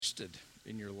entrusted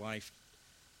in your life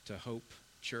to Hope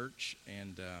Church,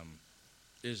 and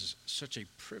it is such a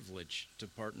privilege to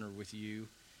partner with you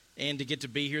and to get to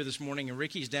be here this morning. And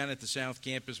Ricky's down at the South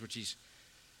Campus, which he's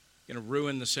going to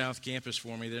ruin the South Campus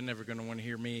for me. They're never going to want to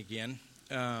hear me again.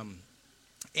 And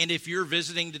if you're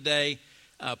visiting today,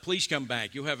 please come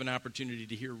back. You'll have an opportunity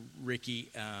to hear Ricky.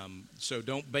 So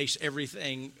don't base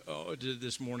everything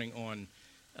this morning on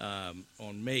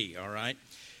me, all right?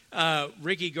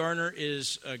 Ricky Garner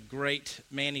is a great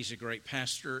man. He's a great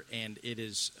pastor, and it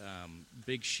is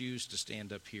big shoes to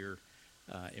stand up here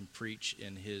and preach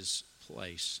in his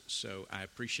place. So I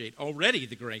appreciate already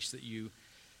the grace that you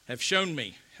have shown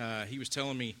me. He was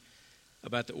telling me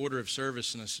about the order of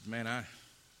service, and I said, man,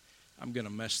 I'm going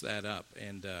to mess that up,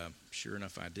 and sure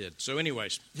enough, I did. So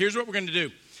anyways, here's what we're going to do.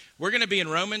 We're going to be in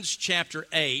Romans chapter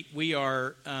 8. We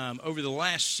are, over the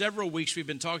last several weeks, we've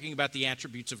been talking about the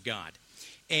attributes of God.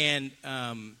 And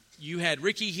you had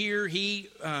Ricky here. He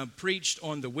preached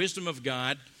on the wisdom of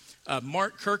God.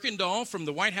 Mark Kirkendall from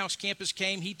the White House campus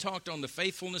came. He talked on the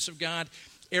faithfulness of God.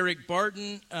 Eric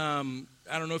Barton, I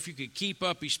don't know if you could keep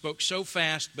up. He spoke so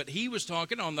fast, but he was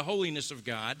talking on the holiness of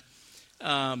God. You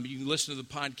can listen to the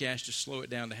podcast, just slow it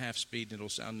down to half speed and it'll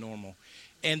sound normal.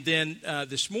 And then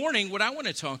this morning, what I want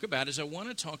to talk about is I want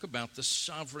to talk about the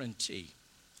sovereignty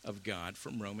of God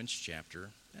from Romans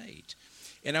chapter 8.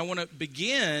 And I want to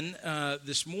begin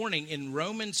this morning in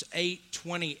Romans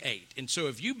 8:28. And so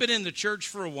if you've been in the church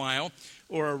for a while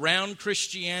or around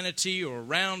Christianity or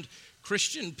around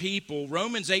Christian people,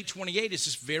 Romans 8:28 is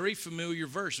this very familiar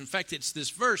verse. In fact, it's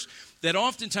this verse that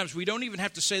oftentimes we don't even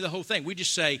have to say the whole thing. We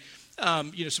just say,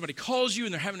 somebody calls you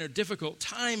and they're having a difficult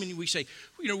time, and we say,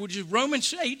 which is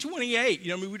Romans 8:28.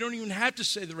 We don't even have to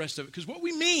say the rest of it, because what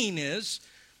we mean is,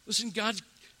 listen, God's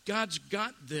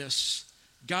got this.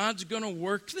 God's going to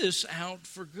work this out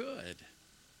for good.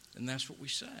 And that's what we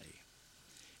say.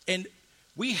 And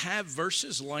we have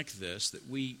verses like this that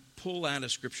we pull out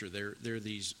of Scripture. They're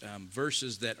these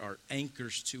verses that are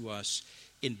anchors to us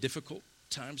in difficult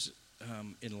times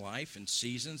in life and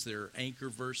seasons. They're anchor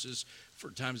verses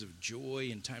for times of joy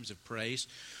and times of praise.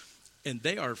 And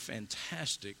they are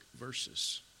fantastic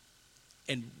verses.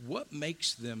 And what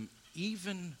makes them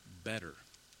even better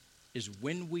is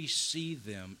when we see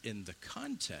them in the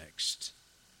context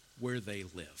where they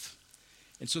live.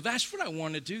 And so that's what I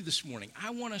want to do this morning.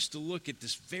 I want us to look at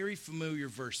this very familiar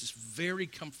verse, this very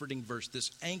comforting verse, this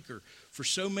anchor for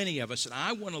so many of us. And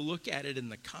I want to look at it in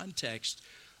the context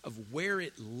of where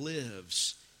it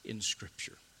lives in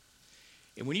Scripture.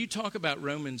 And when you talk about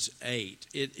Romans 8,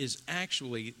 it is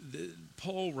actually,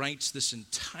 Paul writes this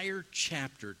entire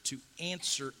chapter to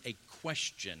answer a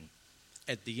question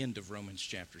at the end of Romans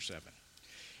chapter 7.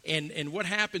 And what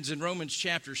happens in Romans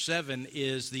chapter 7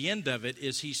 is, the end of it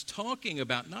is he's talking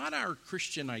about not our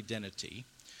Christian identity,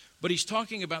 but he's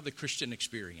talking about the Christian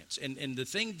experience. And the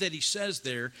thing that he says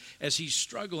there as he's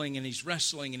struggling and he's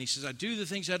wrestling, and he says, I do the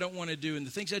things I don't want to do, and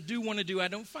the things I do want to do, I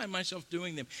don't find myself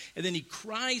doing them. And then he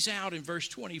cries out in verse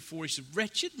 24, he says,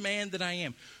 wretched man that I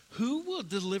am, who will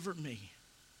deliver me?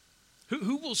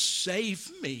 Who will save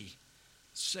me?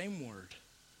 Same word.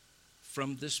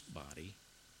 From this body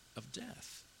of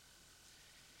death.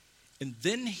 And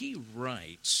then he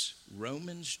writes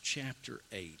Romans chapter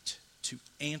 8 to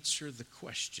answer the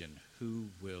question, who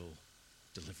will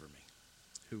deliver me?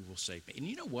 Who will save me? And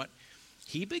you know what?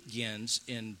 He begins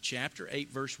in chapter 8,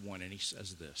 verse 1, and he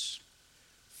says this,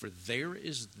 for there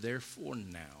is therefore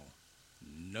now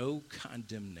no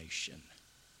condemnation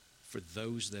for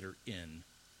those that are in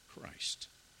Christ.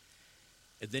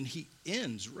 And then he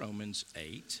ends Romans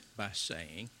 8 by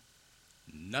saying,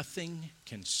 nothing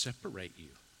can separate you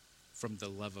from the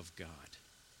love of God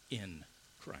in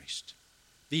Christ.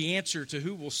 The answer to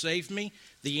who will save me,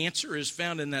 the answer is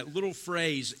found in that little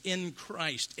phrase, in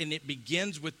Christ. And it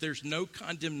begins with there's no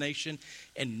condemnation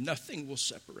and nothing will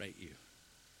separate you.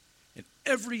 And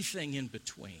everything in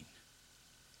between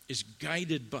is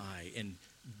guided by and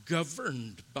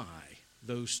governed by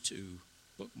those two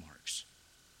bookmarks.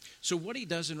 So what he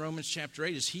does in Romans chapter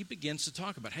 8 is he begins to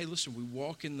talk about, hey, listen, we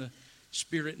walk in the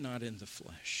Spirit, not in the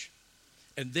flesh.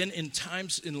 And then in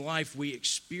times in life, we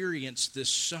experience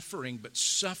this suffering, but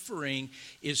suffering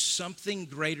is something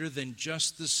greater than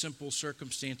just the simple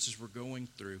circumstances we're going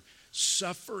through.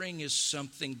 Suffering is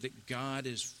something that God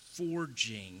is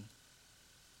forging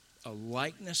a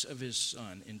likeness of his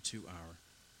Son into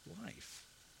our life.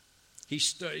 He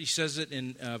says it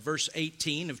in verse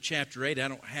 18 of chapter 8. I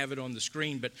don't have it on the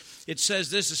screen, but it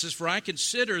says this. It says, for I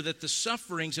consider that the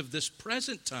sufferings of this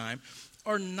present time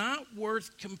are not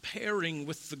worth comparing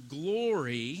with the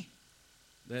glory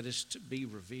that is to be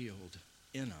revealed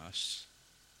in us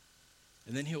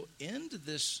And then he'll end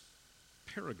this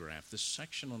paragraph, this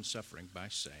section on suffering, by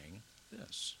saying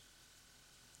this.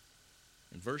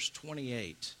 In verse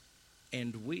 28,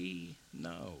 and we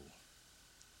know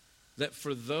that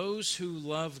for those who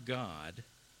love God,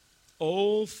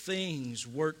 all things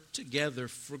work together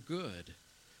for good,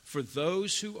 for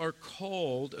those who are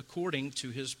called according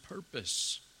to his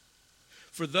purpose.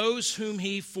 For those whom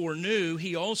he foreknew,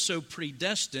 he also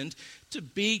predestined to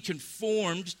be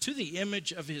conformed to the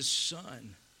image of his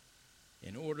Son,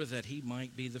 in order that he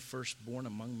might be the firstborn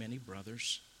among many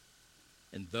brothers.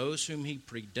 And those whom he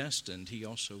predestined, he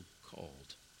also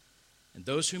called. And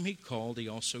those whom he called, he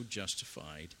also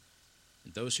justified.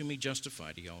 And those whom he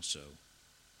justified, he also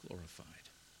glorified.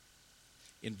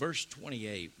 In verse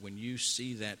 28, when you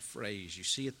see that phrase, you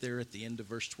see it there at the end of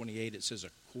verse 28, it says,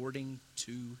 according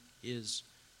to his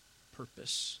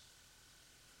purpose.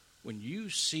 When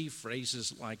you see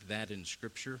phrases like that in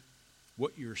Scripture,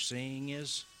 what you're saying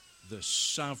is the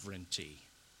sovereignty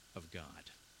of God.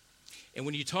 And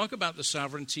when you talk about the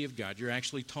sovereignty of God, you're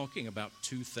actually talking about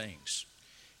two things.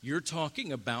 You're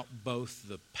talking about both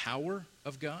the power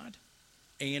of God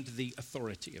and the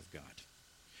authority of God.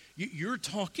 You're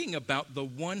talking about the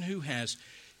one who has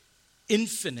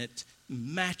infinite,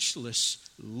 matchless,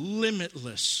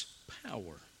 limitless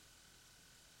power,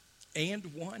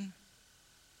 and one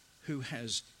who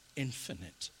has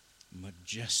infinite,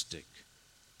 majestic,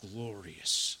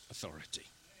 glorious authority.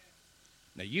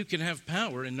 Now, you can have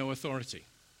power and no authority.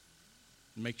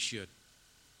 It makes you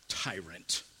a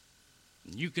tyrant.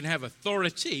 You can have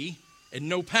authority and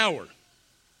no power.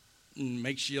 It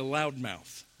makes you a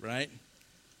loudmouth, right?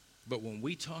 But when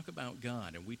we talk about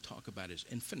God and we talk about his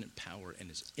infinite power and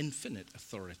his infinite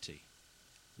authority,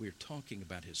 we're talking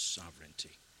about his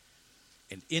sovereignty.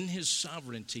 And in his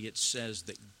sovereignty, it says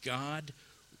that God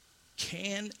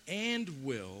can and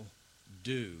will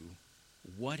do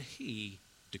what he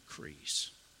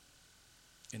decrees.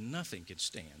 And nothing can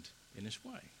stand in his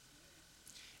way.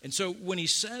 And so when he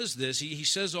says this, he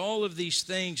says all of these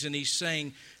things, and he's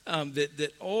saying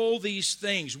that all these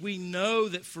things, we know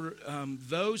that for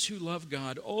those who love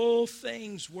God, all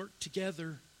things work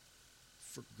together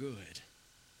for good.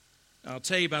 I'll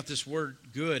tell you about this word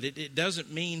good. It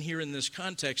doesn't mean here in this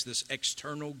context this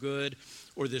external good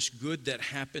or this good that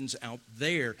happens out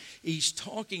there. He's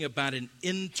talking about an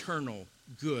internal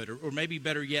good, or maybe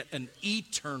better yet, an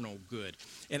eternal good.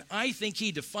 And I think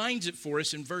he defines it for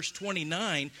us in verse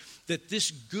 29, that this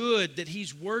good that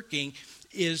he's working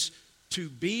is to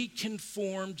be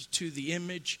conformed to the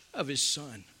image of his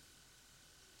Son.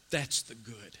 That's the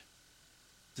good.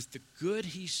 That the good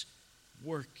he's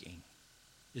working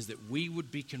is that we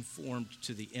would be conformed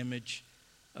to the image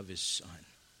of his Son.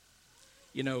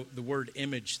 You know, the word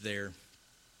image there,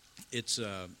 it's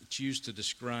used to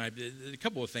describe a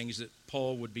couple of things that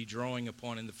Paul would be drawing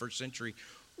upon in the first century.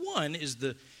 One is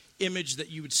the image that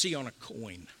you would see on a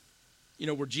coin. You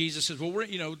know, where Jesus says, well,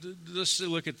 let's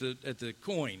look at the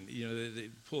coin. You know, they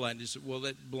pull out and just, well,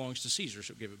 that belongs to Caesar,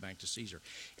 so give it back to Caesar.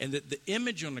 And the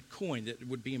image on the coin that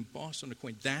would be embossed on the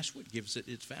coin, that's what gives it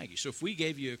its value. So if we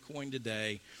gave you a coin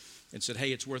today and said,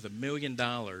 hey, it's worth $1 million,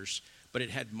 but it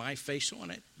had my face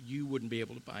on it, you wouldn't be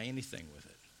able to buy anything with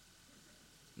it,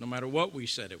 no matter what we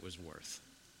said it was worth.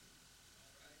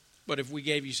 But if we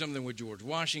gave you something with George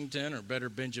Washington or better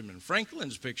Benjamin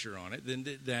Franklin's picture on it, then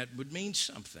that would mean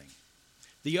something.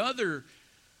 The other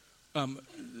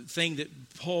thing that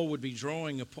Paul would be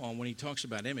drawing upon when he talks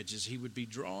about images, he would be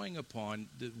drawing upon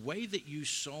the way that you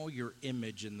saw your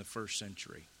image in the first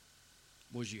century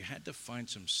was you had to find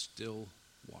some still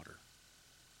water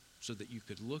so that you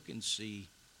could look and see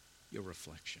your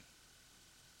reflection.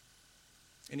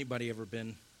 Anybody ever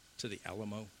been to the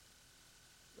Alamo?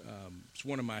 It's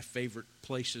one of my favorite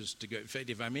places to go. In fact,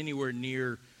 if I'm anywhere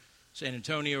near San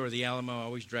Antonio or the Alamo, I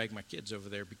always drag my kids over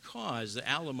there because the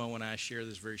Alamo and I share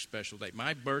this very special day.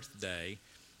 My birthday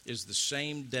is the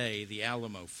same day the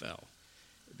Alamo fell.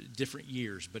 Different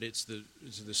years, but it's the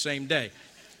same day.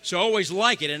 So I always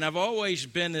like it, and I've always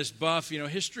been this buff,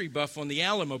 history buff on the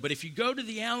Alamo. But if you go to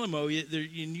the Alamo,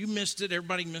 and you missed it,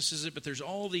 everybody misses it, but there's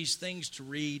all these things to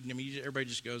read. I mean, everybody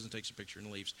just goes and takes a picture and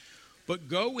leaves. But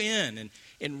go in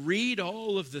and read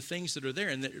all of the things that are there.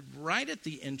 And right at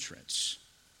the entrance,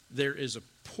 there is a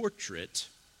portrait,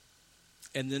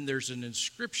 and then there's an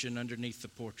inscription underneath the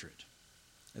portrait.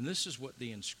 And this is what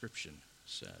the inscription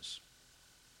says.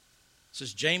 It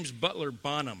says, James Butler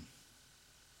Bonham.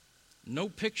 No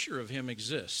picture of him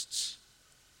exists.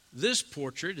 This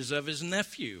portrait is of his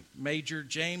nephew, Major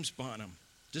James Bonham,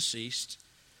 deceased,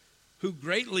 who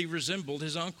greatly resembled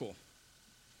his uncle.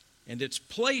 And it's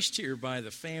placed here by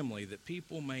the family that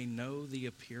people may know the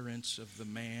appearance of the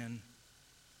man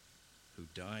who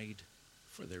died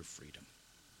for their freedom.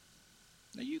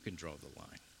 Now you can draw the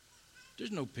line.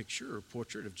 There's no picture or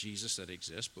portrait of Jesus that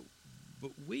exists,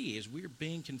 but we, as we are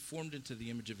being conformed into the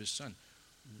image of his Son,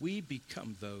 we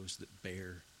become those that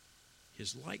bear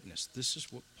his likeness. This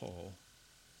is what Paul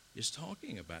is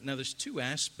talking about. Now, there's two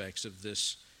aspects of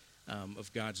this,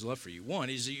 of God's love for you. One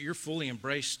is that you're fully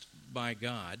embraced by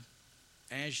God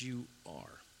as you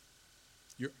are.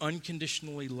 You're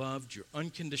unconditionally loved. You're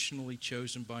unconditionally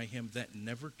chosen by him. That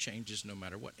never changes no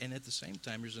matter what. And at the same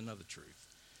time, here's another truth.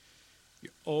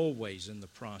 You're always in the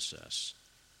process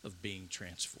of being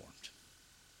transformed.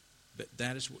 But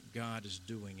that is what God is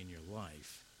doing in your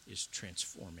life, is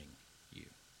transforming you.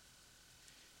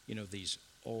 You know, these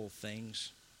all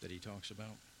things that he talks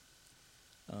about,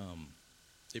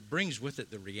 it brings with it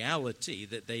the reality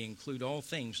that they include all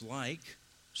things like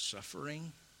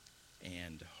suffering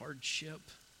and hardship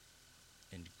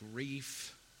and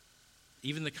grief,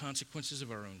 even the consequences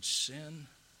of our own sin.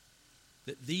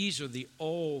 That these are the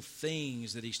all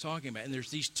things that he's talking about. And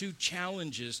there's these two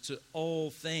challenges to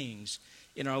all things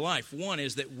in our life. One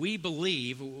is that we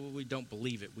believe, we don't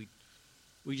believe it,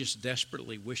 we just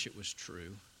desperately wish it was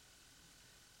true,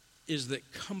 is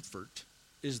that comfort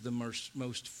is the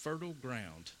most fertile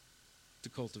ground to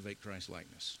cultivate Christ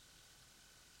likeness.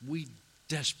 We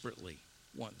desperately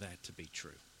want that to be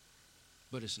true,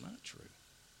 but it's not true.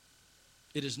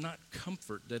 It is not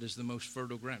comfort that is the most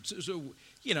fertile ground. So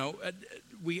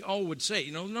we all would say,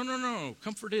 no,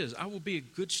 comfort is. I will be a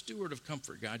good steward of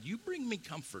comfort, God. You bring me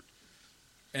comfort,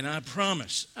 and I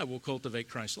promise I will cultivate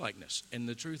Christ likeness. And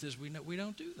the truth is we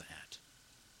don't do that.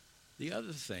 The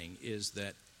other thing is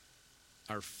that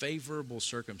our favorable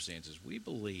circumstances, we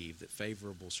believe that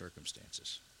favorable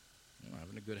circumstances,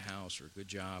 having a good house or a good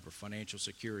job or financial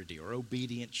security or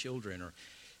obedient children or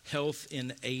health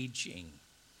in aging,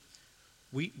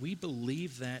 we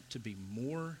believe that to be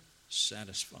more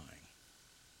satisfying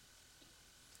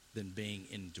than being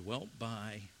indwelt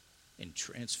by and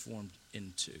transformed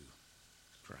into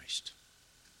Christ.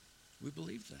 We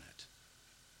believe that.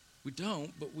 We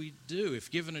don't, but we do.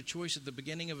 If given a choice at the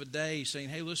beginning of a day saying,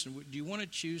 hey, listen, do you want to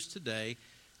choose today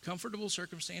comfortable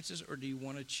circumstances or do you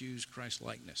want to choose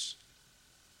Christ-likeness?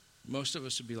 Most of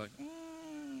us would be like,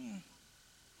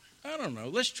 I don't know.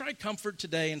 Let's try comfort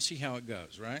today and see how it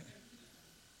goes, right?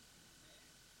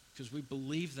 Because we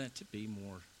believe that to be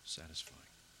more satisfying.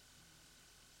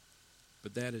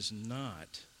 But that is not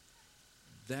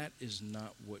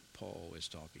what Paul is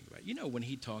talking about. You know, when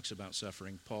he talks about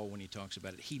suffering, Paul, when he talks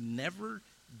about it, he never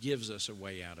gives us a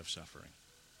way out of suffering.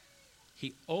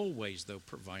 He always, though,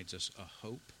 provides us a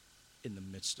hope in the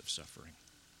midst of suffering.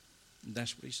 And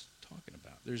that's what he's talking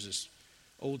about. There's this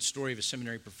old story of a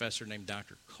seminary professor named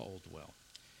Dr. Caldwell.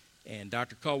 And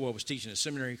Dr. Caldwell was teaching a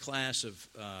seminary class of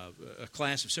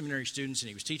seminary students, and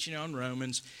he was teaching on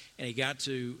Romans, and he got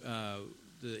to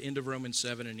the end of Romans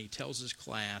 7, and he tells his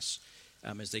class,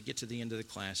 as they get to the end of the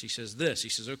class, he says this. He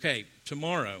says, okay,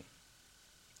 tomorrow,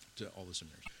 to all the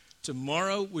seminaries,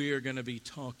 tomorrow we are going to be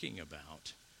talking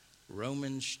about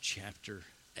Romans chapter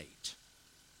 8.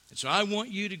 And so I want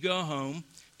you to go home,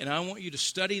 and I want you to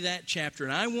study that chapter,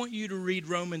 and I want you to read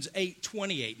Romans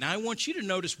 8:28. And I want you to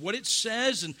notice what it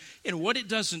says and what it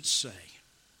doesn't say.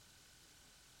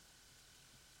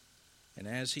 And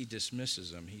as he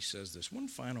dismisses them, he says this one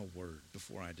final word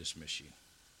before I dismiss you.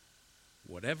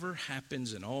 Whatever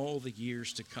happens in all the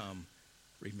years to come,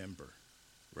 remember,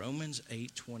 Romans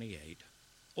 8:28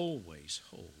 always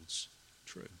holds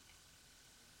true.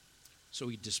 So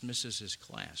he dismisses his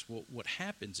class. Well, what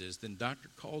happens is then Dr.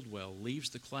 Caldwell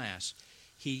leaves the class.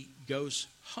 He goes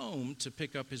home to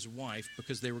pick up his wife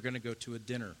because they were going to go to a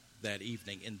dinner that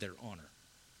evening in their honor.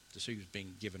 So he was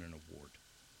being given an award.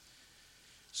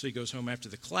 So he goes home after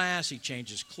the class. He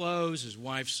changes clothes. His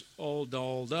wife's all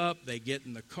dolled up. They get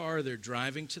in the car. They're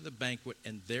driving to the banquet,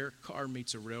 and their car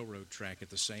meets a railroad track at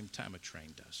the same time a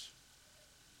train does.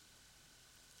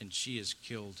 And she is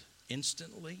killed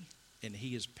instantly, and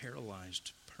he is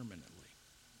paralyzed permanently.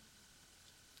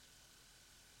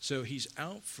 So he's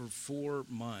out for 4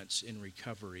 months in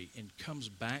recovery and comes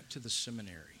back to the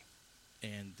seminary.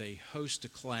 And they host a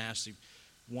class. They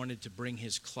wanted to bring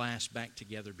his class back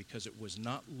together because it was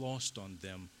not lost on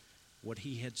them what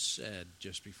he had said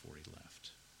just before he left.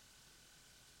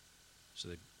 So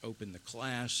they opened the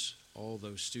class. All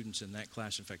those students in that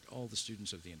class, in fact, all the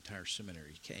students of the entire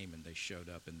seminary came and they showed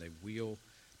up and they wheel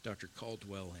Dr.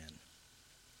 Caldwell in.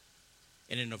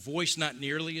 And in a voice not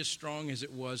nearly as strong as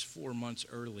it was 4 months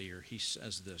earlier, he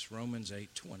says this, Romans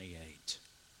 8:28,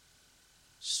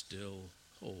 still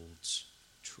holds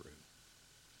true.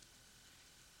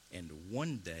 And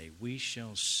one day we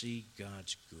shall see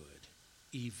God's good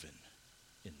even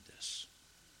in this.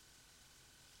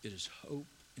 It is hope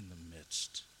in the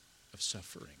midst of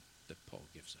suffering that Paul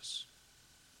gives us.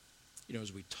 You know,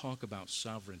 as we talk about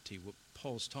sovereignty, what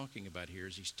Paul's talking about here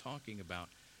is he's talking about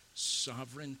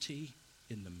sovereignty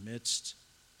in the midst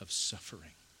of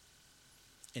suffering.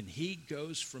 And he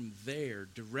goes from there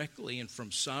directly and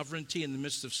from sovereignty in the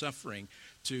midst of suffering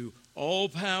to all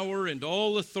power and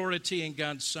all authority in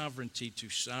God's sovereignty to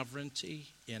sovereignty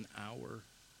in our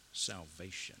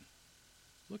salvation.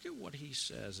 Look at what he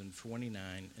says in 29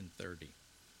 and 30. It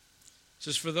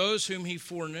says, for those whom he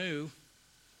foreknew,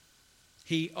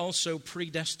 he also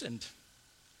predestined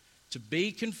to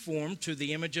be conformed to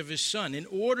the image of his Son, in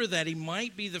order that he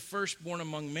might be the firstborn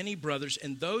among many brothers.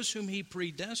 And those whom he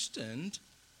predestined,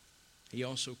 he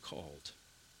also called.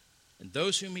 And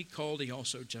those whom he called, he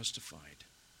also justified.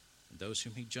 And those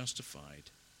whom he justified,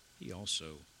 he also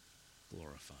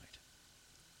glorified.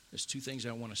 There's two things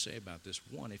I want to say about this.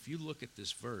 One, if you look at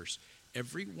this verse,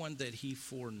 everyone that he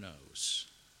foreknows,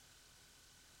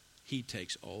 he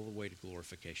takes all the way to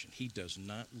glorification. He does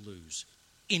not lose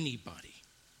anybody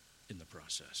in the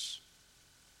process.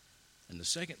 And the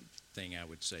second thing I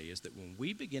would say is that when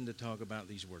we begin to talk about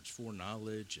these words,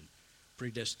 foreknowledge and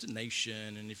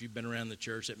predestination, and if you've been around the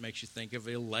church, that makes you think of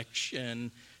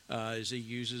election, as he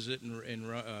uses it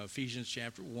in Ephesians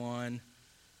chapter 1,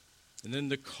 and then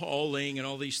the calling and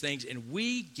all these things. And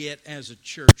we get, as a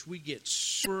church, we get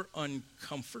super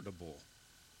uncomfortable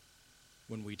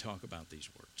when we talk about these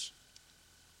words.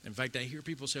 In fact, I hear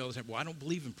people say all the time, well, I don't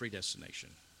believe in predestination.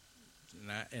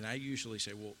 And I usually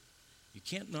say, well, you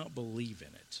can't not believe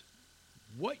in it.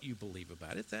 What you believe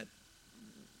about it, that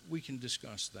we can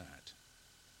discuss that.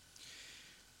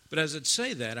 But as I'd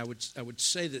say that, I would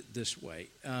say that this way.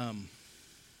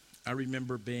 I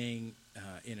remember being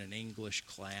in an English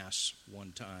class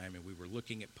one time, and we were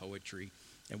looking at poetry.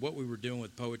 And what we were doing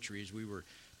with poetry is we were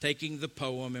taking the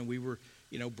poem and we were,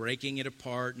 breaking it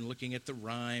apart and looking at the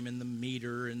rhyme and the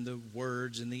meter and the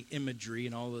words and the imagery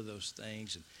and all of those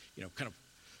things, and kind of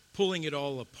pulling it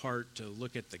all apart to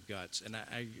look at the guts. And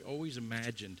I always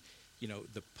imagined,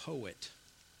 the poet,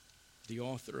 the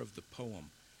author of the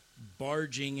poem,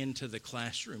 barging into the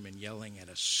classroom and yelling at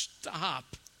us,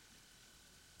 "Stop!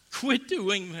 Quit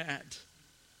doing that.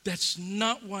 That's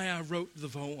not why I wrote the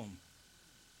poem.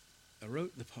 I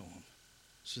wrote the poem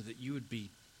so that you would be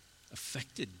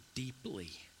affected deeply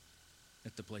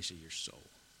at the place of your soul."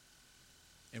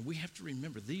 And we have to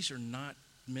remember, these are not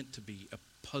meant to be a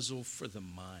puzzle for the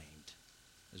mind,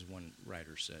 as one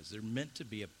writer says. They're meant to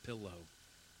be a pillow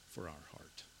for our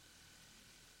heart.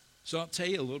 So I'll tell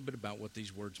you a little bit about what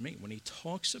these words mean. When he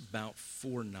talks about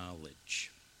foreknowledge,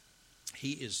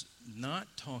 he is not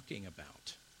talking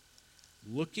about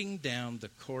looking down the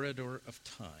corridor of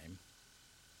time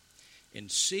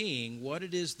and seeing what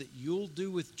it is that you'll do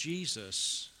with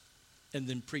Jesus and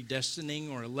then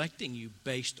predestining or electing you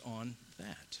based on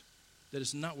that. That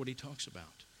is not what he talks about.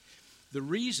 The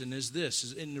reason is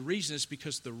this, and the reason is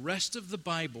because the rest of the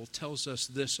Bible tells us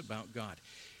this about God.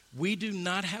 We do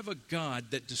not have a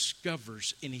God that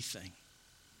discovers anything.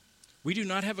 We do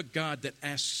not have a God that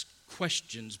asks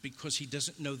questions because he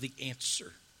doesn't know the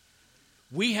answer.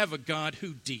 We have a God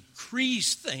who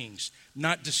decrees things,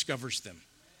 not discovers them.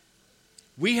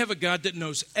 We have a God that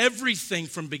knows everything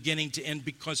from beginning to end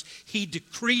because he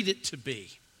decreed it to be.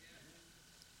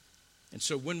 And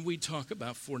so when we talk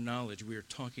about foreknowledge, we are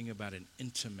talking about an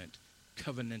intimate,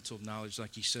 covenantal knowledge,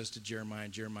 like he says to Jeremiah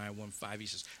in Jeremiah 1:5. He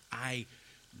says, I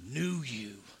knew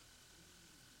you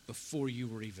before you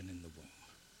were even in the womb.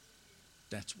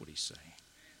 That's what he's saying.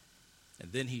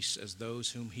 And then he says,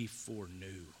 those whom he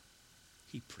foreknew,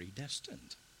 he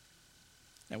predestined.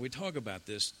 Now we talk about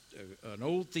this. An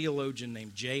old theologian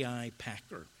named J.I.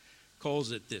 Packer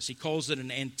calls it this. He calls it an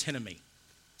antinomy.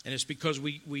 And it's because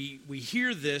we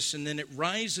hear this and then it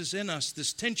rises in us,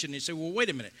 this tension. You say, well, wait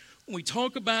a minute. When we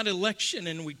talk about election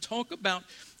and we talk about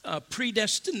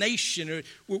predestination,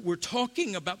 we're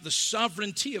talking about the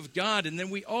sovereignty of God, and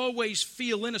then we always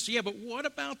feel in us, yeah, but what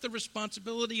about the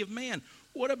responsibility of man?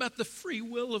 What about the free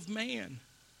will of man?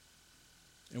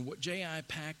 And what J.I.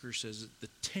 Packer says, that the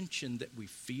tension that we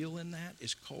feel in that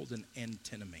is called an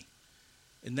antinomy.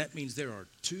 And that means there are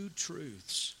two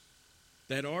truths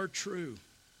that are true,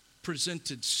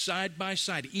 presented side by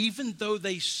side, even though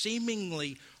they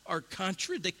seemingly are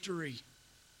contradictory.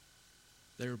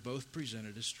 They are both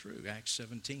presented as true. Acts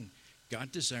 17.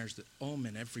 God desires that all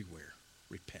men everywhere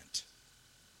repent.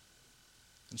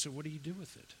 And so what do you do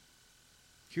with it?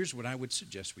 Here's what I would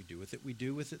suggest we do with it. We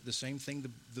do with it the same thing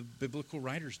the biblical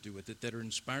writers do with it that are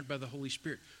inspired by the Holy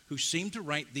Spirit, who seem to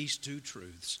write these two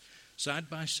truths side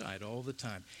by side all the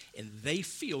time. And they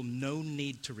feel no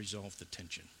need to resolve the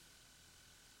tension.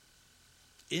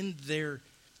 In their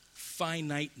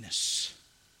finiteness,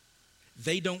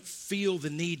 they don't feel the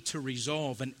need to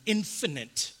resolve an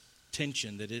infinite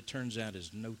tension that it turns out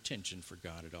is no tension for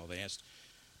God at all. They asked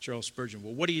Charles Spurgeon,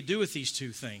 well, what do you do with these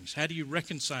two things? How do you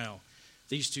reconcile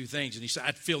these two things? And he said,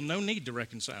 I feel no need to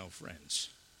reconcile friends.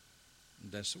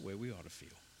 And that's the way we ought to feel.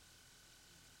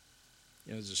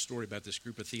 You know, there's a story about this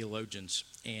group of theologians,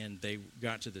 and they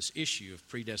got to this issue of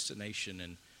predestination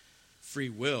and free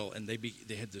will, and they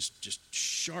had this just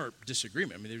sharp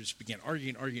disagreement. I mean, they just began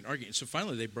arguing. And so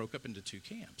finally they broke up into two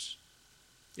camps.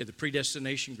 You had the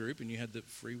predestination group, and you had the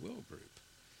free will group.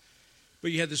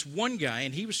 But you had this one guy,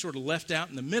 and he was sort of left out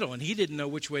in the middle, and he didn't know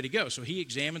which way to go. So he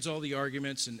examines all the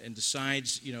arguments and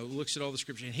decides, looks at all the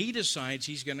scripture, and he decides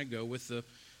he's going to go with the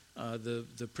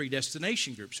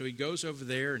predestination group. So he goes over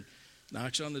there and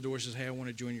knocks on the door, says, hey, I want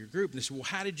to join your group. And they said, well,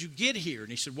 how did you get here? And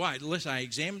he said, why? Listen, I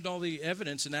examined all the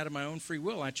evidence, and out of my own free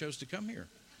will, I chose to come here.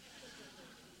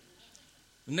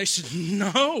 And they said,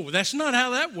 no, that's not how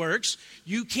that works.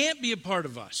 You can't be a part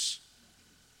of us.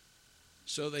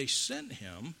 So they sent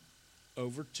him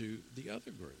over to the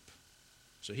other group.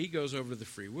 So he goes over to the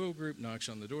free will group, knocks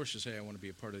on the door, says, hey, I want to be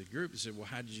a part of the group. He said, well,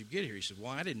 how did you get here? He said,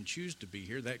 well, I didn't choose to be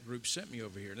here. That group sent me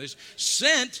over here. And they said,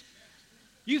 sent?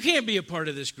 You can't be a part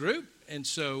of this group. And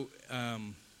so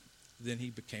then he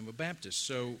became a Baptist.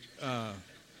 So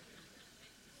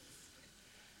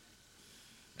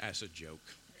that's a joke.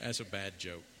 That's a bad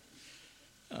joke.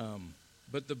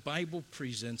 But the Bible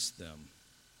presents them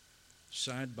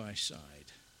side by side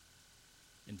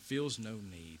and feels no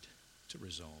need to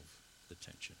resolve the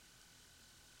tension.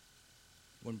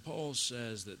 When Paul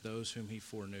says that those whom he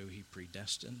foreknew he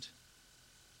predestined,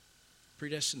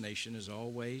 predestination is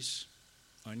always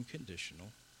unconditional,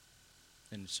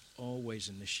 and it's always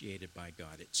initiated by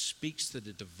God. It speaks to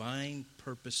the divine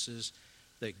purposes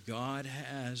that God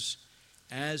has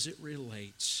as it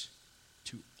relates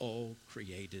to all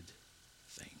created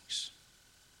things.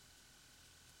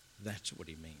 That's what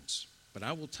he means. But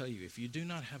I will tell you, if you do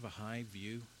not have a high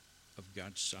view of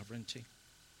God's sovereignty,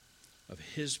 of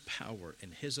his power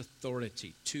and his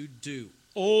authority to do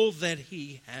all that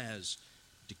he has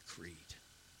decreed,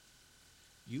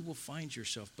 you will find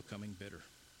yourself becoming bitter.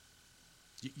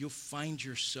 You'll find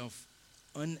yourself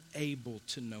unable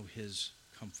to know his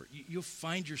comfort. You'll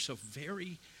find yourself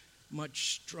very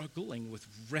much struggling with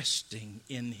resting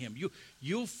in him.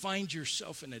 You'll find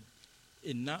yourself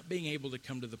in not being able to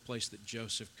come to the place that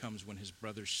Joseph comes when his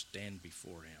brothers stand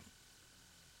before him.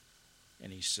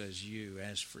 And he says,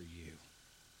 as for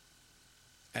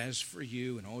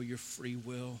you and all your free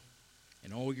will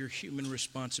and all your human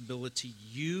responsibility,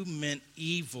 you meant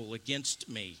evil against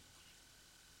me.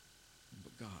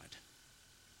 But God,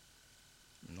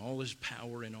 in all his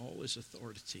power and all his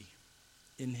authority,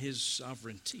 in his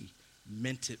sovereignty,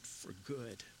 meant it for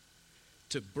good,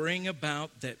 to bring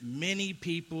about that many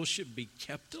people should be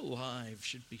kept alive,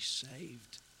 should be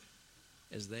saved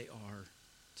as they are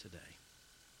today.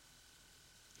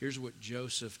 Here's what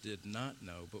Joseph did not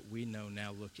know, but we know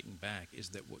now looking back, is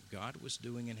that what God was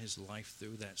doing in his life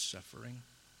through that suffering,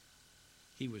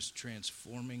 he was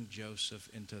transforming Joseph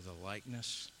into the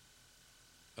likeness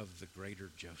of the greater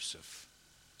Joseph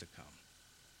to come,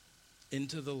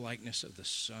 into the likeness of the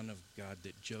Son of God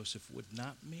that Joseph would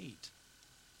not meet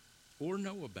or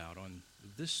know about on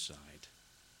this side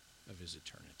of his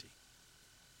eternity.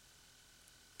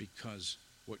 Because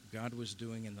what God was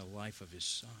doing in the life of his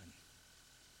Son,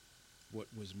 what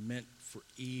was meant for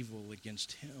evil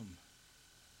against him,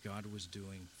 God was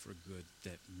doing for good,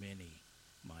 that many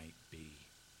might be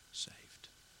saved.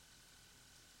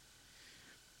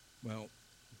 Well,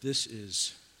 this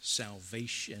is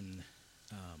salvation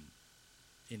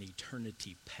in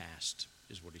eternity past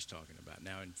is what he's talking about.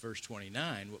 Now in verse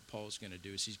 29, what Paul's going to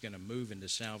do is he's going to move into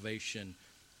salvation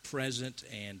present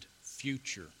and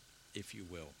future, if you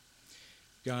will.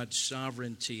 God's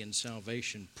sovereignty and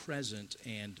salvation present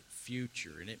and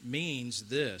future. And it means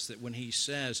this, that when he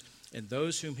says, and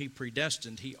those whom he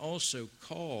predestined, he also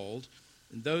called,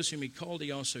 and those whom he called,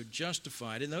 he also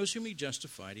justified, and those whom he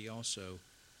justified, he also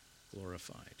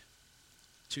glorified.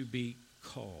 To be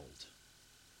called.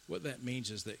 What that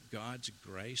means is that God's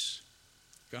grace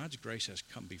has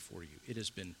come before you. It has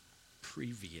been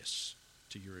previous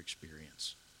to your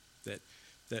experience.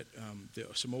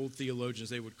 Some old theologians,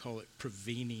 they would call it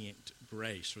prevenient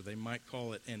grace, or they might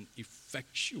call it an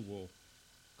effectual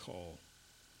call.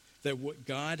 that what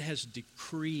God has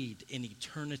decreed in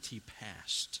eternity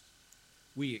past,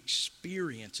 we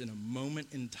experience in a moment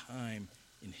in time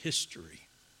in history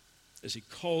as he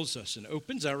calls us and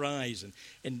opens our eyes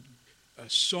and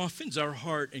softens our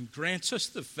heart and grants us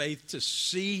the faith to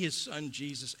see his son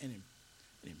Jesus and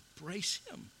embrace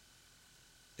him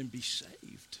and be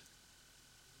saved.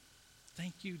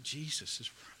 Thank you, Jesus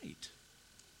is right.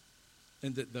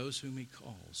 And that those whom he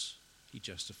calls, he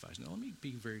justifies. Now let me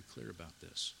be very clear about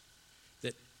this.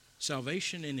 That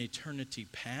salvation in eternity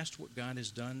past, what God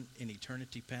has done in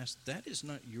eternity past, that is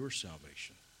not your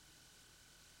salvation.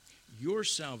 Your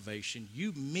salvation,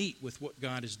 you meet with what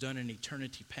God has done in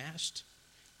eternity past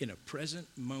in a present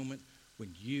moment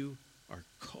when you are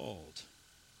called.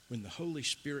 When the Holy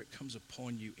Spirit comes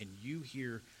upon you and you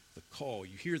hear the call,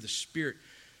 you hear the Spirit,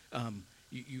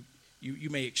 you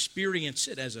may experience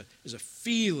it as a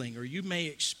feeling, or you may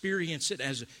experience it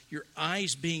as your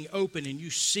eyes being open and you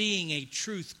seeing a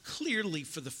truth clearly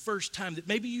for the first time that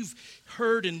maybe you've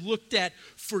heard and looked at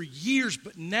for years,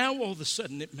 but now all of a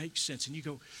sudden it makes sense and you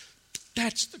go,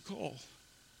 that's the call.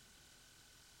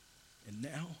 And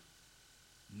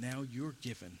now you're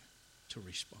given to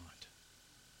respond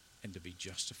and to be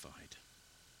justified.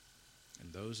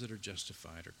 And those that are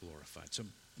justified are glorified.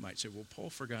 Some might say, well, Paul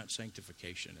forgot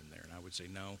sanctification in there. And I would say,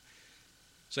 no.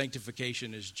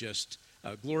 Sanctification is just,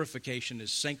 glorification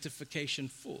is sanctification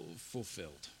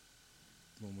fulfilled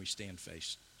when we stand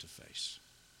face to face.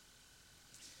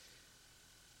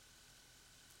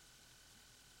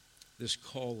 This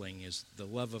calling is the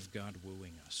love of God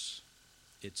wooing us.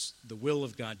 It's the will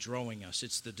of God drawing us.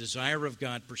 It's the desire of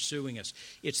God pursuing us.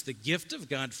 It's the gift of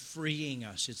God freeing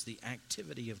us. It's the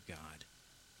activity of God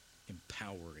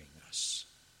empowering us.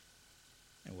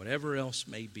 And whatever else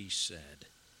may be said,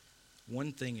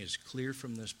 one thing is clear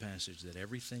from this passage, that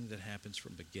everything that happens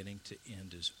from beginning to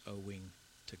end is owing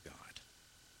to God.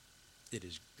 It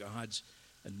is God's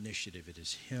initiative. It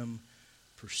is him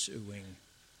pursuing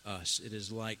us. It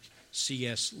is like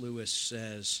C.S. Lewis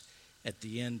says at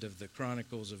the end of the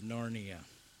Chronicles of Narnia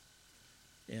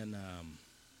in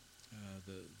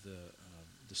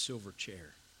the Silver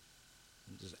Chair.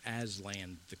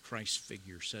 Aslan, the Christ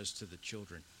figure, says to the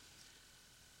children,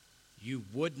 "You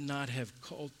would not have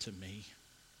called to me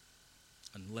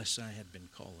unless I had been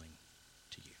calling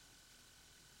to you."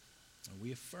 And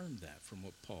we affirm that from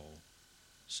what Paul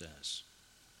says.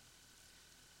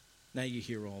 Now you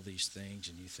hear all these things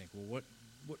and you think, well,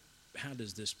 how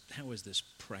is this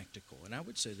practical? And I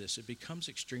would say this, it becomes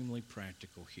extremely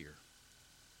practical here.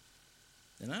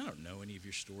 And I don't know any of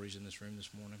your stories in this room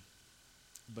this morning,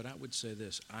 but I would say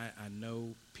this, I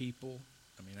know people,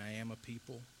 I am a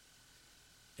people,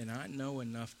 and I know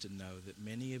enough to know that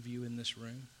many of you in this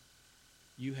room,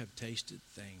 you have tasted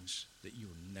things that you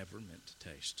were never meant to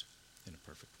taste in a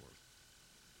perfect world.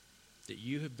 That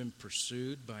you have been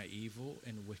pursued by evil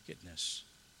and wickedness,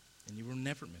 and you were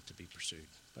never meant to be pursued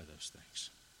by those things.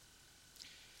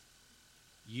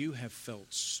 You have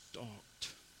felt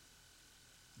stalked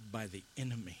by the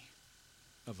enemy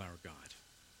of our God.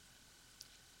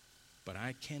 But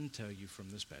I can tell you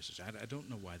from this passage, I don't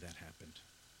know why that happened,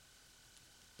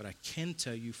 but I can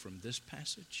tell you from this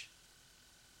passage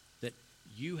that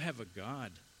you have a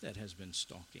God that has been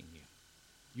stalking you.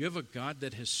 You have a God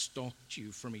that has stalked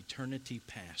you from eternity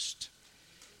past.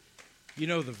 You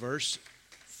know the verse,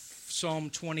 Psalm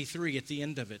 23 at the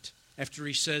end of it, after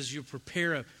he says, "You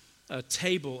prepare a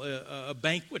table, a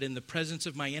banquet in the presence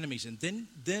of my enemies." And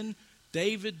then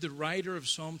David, the writer of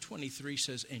Psalm 23,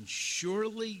 says, "And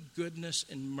surely goodness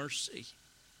and mercy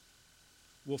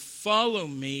will follow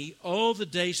me all the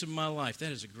days of my life."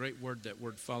 That is a great word, that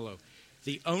word follow.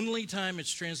 The only time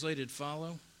it's translated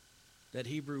follow, that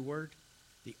Hebrew word,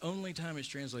 the only time it's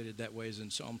translated that way is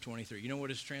in Psalm 23. You know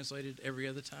what it's translated every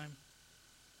other time?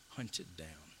 Hunted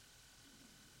down,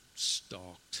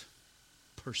 stalked,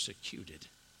 persecuted.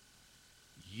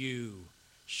 You,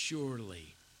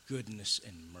 surely goodness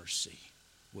and mercy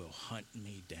will hunt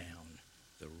me down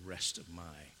the rest of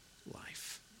my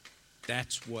life.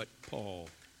 That's what Paul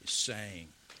is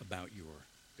saying about your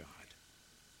God.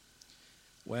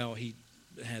 Well, he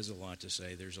has a lot to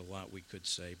say. There's a lot we could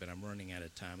say, but I'm running out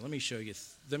of time. Let me show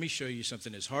you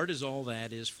something. As hard as all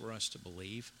that is for us to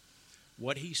believe,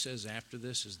 what he says after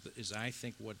this is I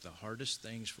think what the hardest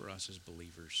things for us as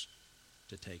believers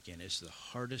to take in. It's the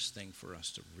hardest thing for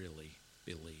us to really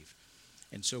believe.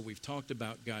 And so we've talked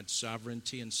about God's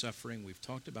sovereignty and suffering. We've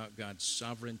talked about God's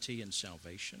sovereignty and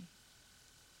salvation.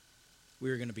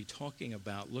 We're going to be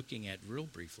looking at real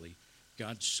briefly,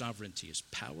 God's sovereignty, his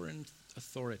power and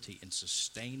authority in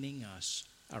sustaining us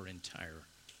our entire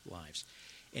lives.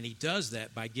 And he does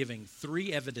that by giving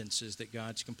 3 evidences that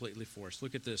God's completely for us.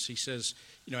 Look at this. He says,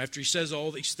 after he says all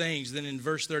these things, then in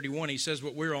verse 31, he says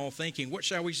what we're all thinking. What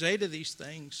shall we say to these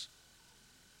things?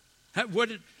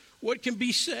 What can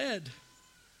be said?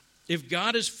 If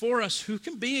God is for us, who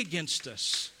can be against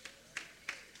us?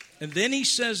 And then he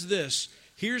says this.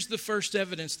 Here's the first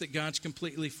evidence that God's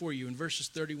completely for you. In verses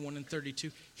 31 and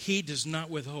 32, he does not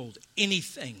withhold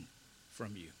anything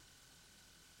from you.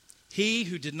 He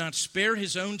who did not spare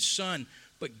his own son,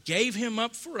 but gave him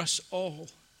up for us all,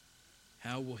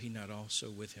 how will he not also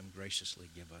with him graciously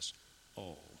give us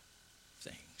all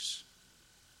things?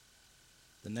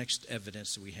 The next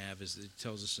evidence that we have is that it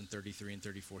tells us in 33 and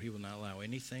 34, he will not allow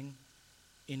anything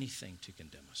to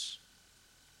condemn us.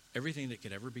 Everything that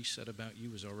could ever be said about you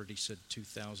was already said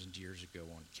 2,000 years ago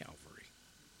on Calvary.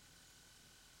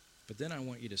 But then I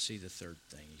want you to see the third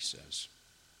thing he says.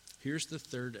 Here's the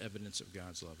third evidence of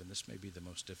God's love, and this may be the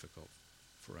most difficult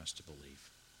for us to believe.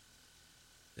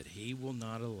 That he will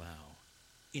not allow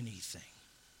anything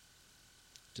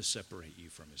to separate you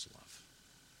from his love.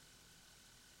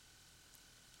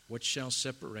 What shall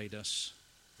separate us,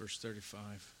 verse 35,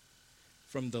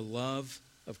 from the love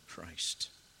of Christ?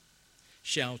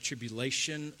 Shall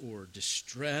tribulation or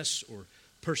distress or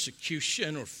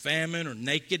persecution or famine or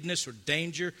nakedness or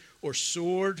danger or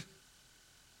sword?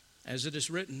 As it is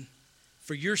written,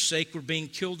 for your sake we're being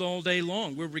killed all day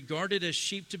long. We're regarded as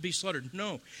sheep to be slaughtered.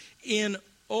 No, in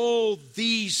all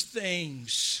these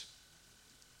things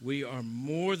we are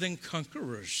more than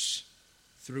conquerors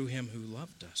through him who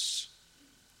loved us.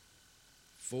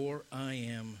 For I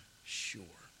am sure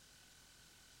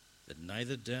that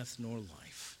neither death nor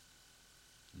life,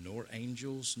 nor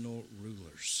angels nor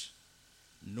rulers,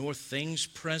 nor things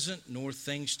present nor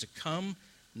things to come,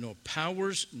 nor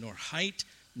powers, nor height,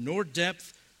 nor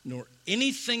depth, nor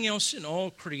anything else in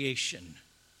all creation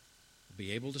will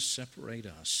be able to separate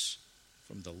us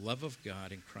from the love of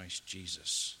God in Christ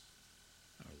Jesus,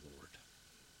 our Lord.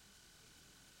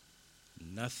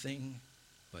 Nothing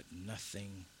but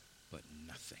nothing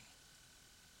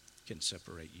can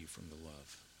separate you from the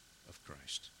love of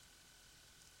Christ.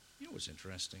 You know what's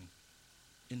interesting?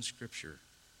 In Scripture,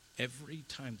 every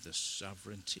time the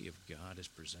sovereignty of God is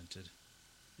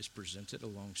presented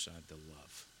alongside the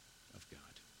love of God.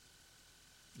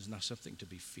 It is not something to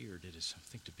be feared. It is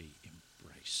something to be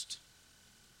embraced.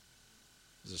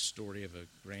 There's a story of a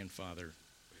grandfather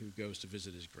who goes to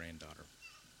visit his granddaughter.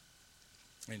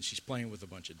 And she's playing with a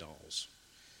bunch of dolls.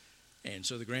 And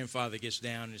so the grandfather gets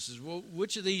down and says, well,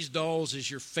 which of these dolls is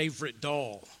your favorite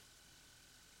doll?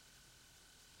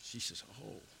 She says,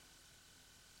 oh.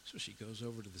 So she goes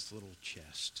over to this little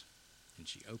chest and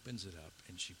she opens it up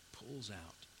and she pulls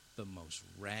out the most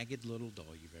ragged little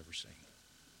doll you've ever seen.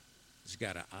 It's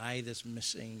got an eye that's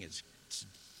missing. It's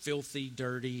filthy,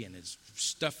 dirty, and its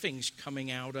stuffing's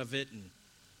coming out of it. And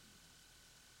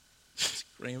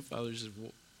grandfather says,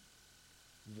 well,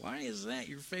 why is that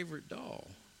your favorite doll?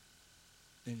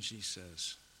 And she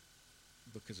says,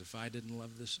 because if I didn't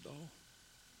love this doll,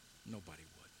 nobody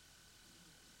would.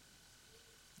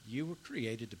 You were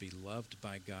created to be loved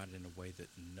by God in a way that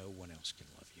no one else can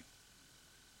love you.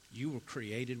 You were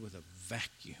created with a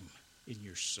vacuum in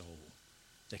your soul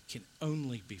that can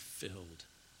only be filled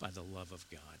by the love of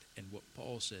God. And what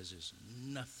Paul says is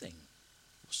nothing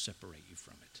will separate you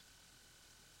from it.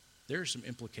 There are some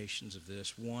implications of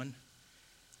this. One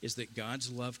is that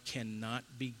God's love cannot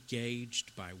be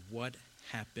gauged by what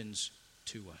happens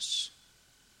to us.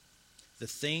 The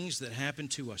things that happen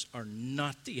to us are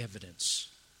not the evidence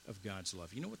of God's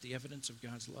love. You know what the evidence of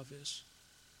God's love is?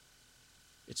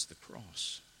 It's the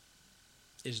cross.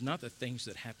 It is not the things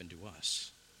that happen to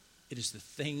us. It is the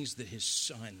things that his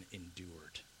Son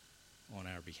endured on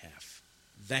our behalf.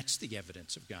 That's the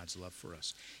evidence of God's love for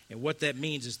us. And what that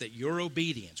means is that your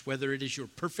obedience, whether it is your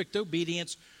perfect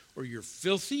obedience or your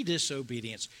filthy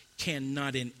disobedience,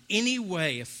 cannot in any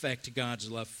way affect God's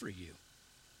love for you.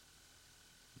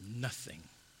 Nothing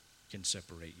can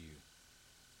separate you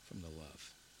from the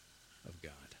love of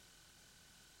God.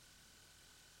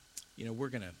 You know, we're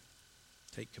going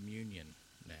to take communion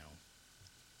now.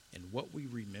 And what we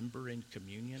remember in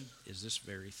communion is this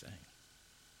very thing,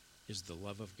 is the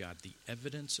love of God. The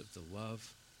evidence of the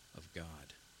love of God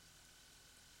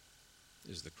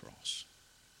is the cross.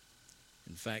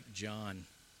 In fact, John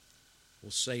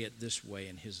will say it this way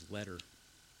in his letter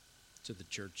to the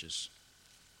churches.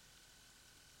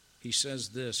 He says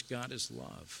this, God is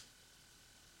love.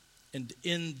 And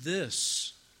in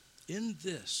this,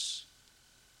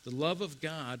 the love of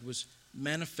God was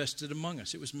manifested among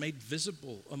us. It was made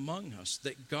visible among us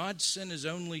that God sent his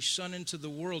only Son into the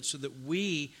world so that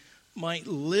we might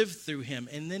live through him.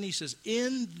 And then he says,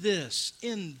 in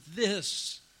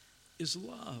this is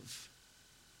love.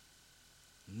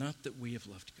 Not that we have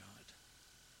loved God,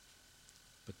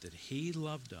 but that he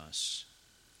loved us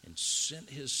and sent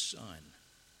his Son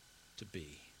to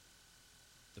be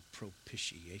the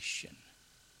propitiation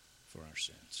for our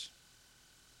sins.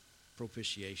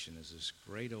 Propitiation is this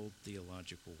great old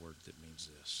theological word that means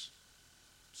this.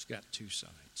 It's got two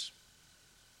sides.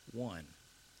 One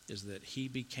is that he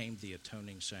became the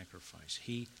atoning sacrifice.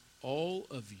 All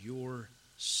of your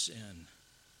sin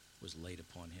was laid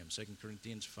upon him. 2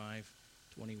 Corinthians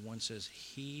 5:21 says,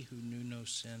 he who knew no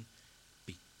sin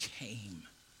became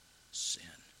sin.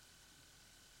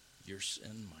 Your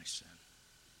sin, my sin,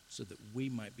 so that we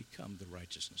might become the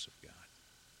righteousness of God.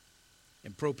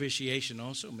 And propitiation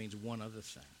also means one other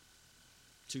thing.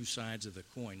 Two sides of the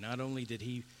coin. Not only did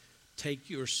he take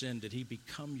your sin, did he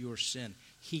become your sin,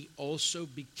 he also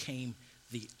became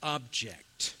the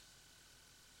object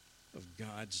of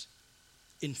God's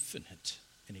infinite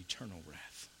and eternal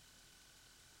wrath,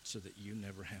 so that you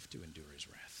never have to endure his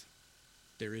wrath.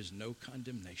 There is no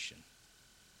condemnation,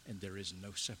 and there is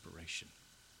no separation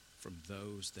from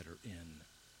those that are in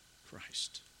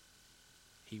Christ.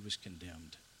 He was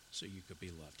condemned so you could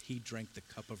be loved. He drank the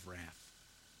cup of wrath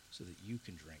so that you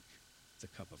can drink the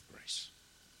cup of grace.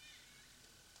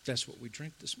 That's what we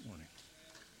drink this morning.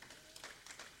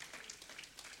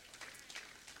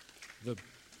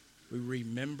 We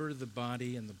remember the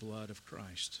body and the blood of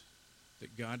Christ,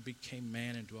 that God became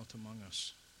man and dwelt among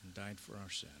us and died for our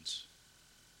sins,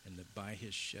 and that by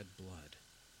his shed blood,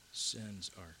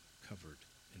 sins are covered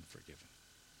and forgiven.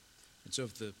 And so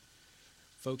if the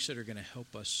folks that are going to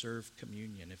help us serve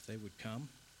communion, if they would come,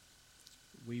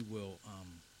 we will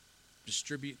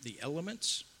distribute the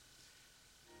elements.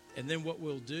 And then what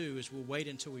we'll do is we'll wait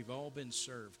until we've all been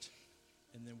served,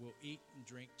 and then we'll eat and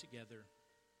drink together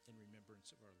in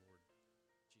remembrance of our Lord.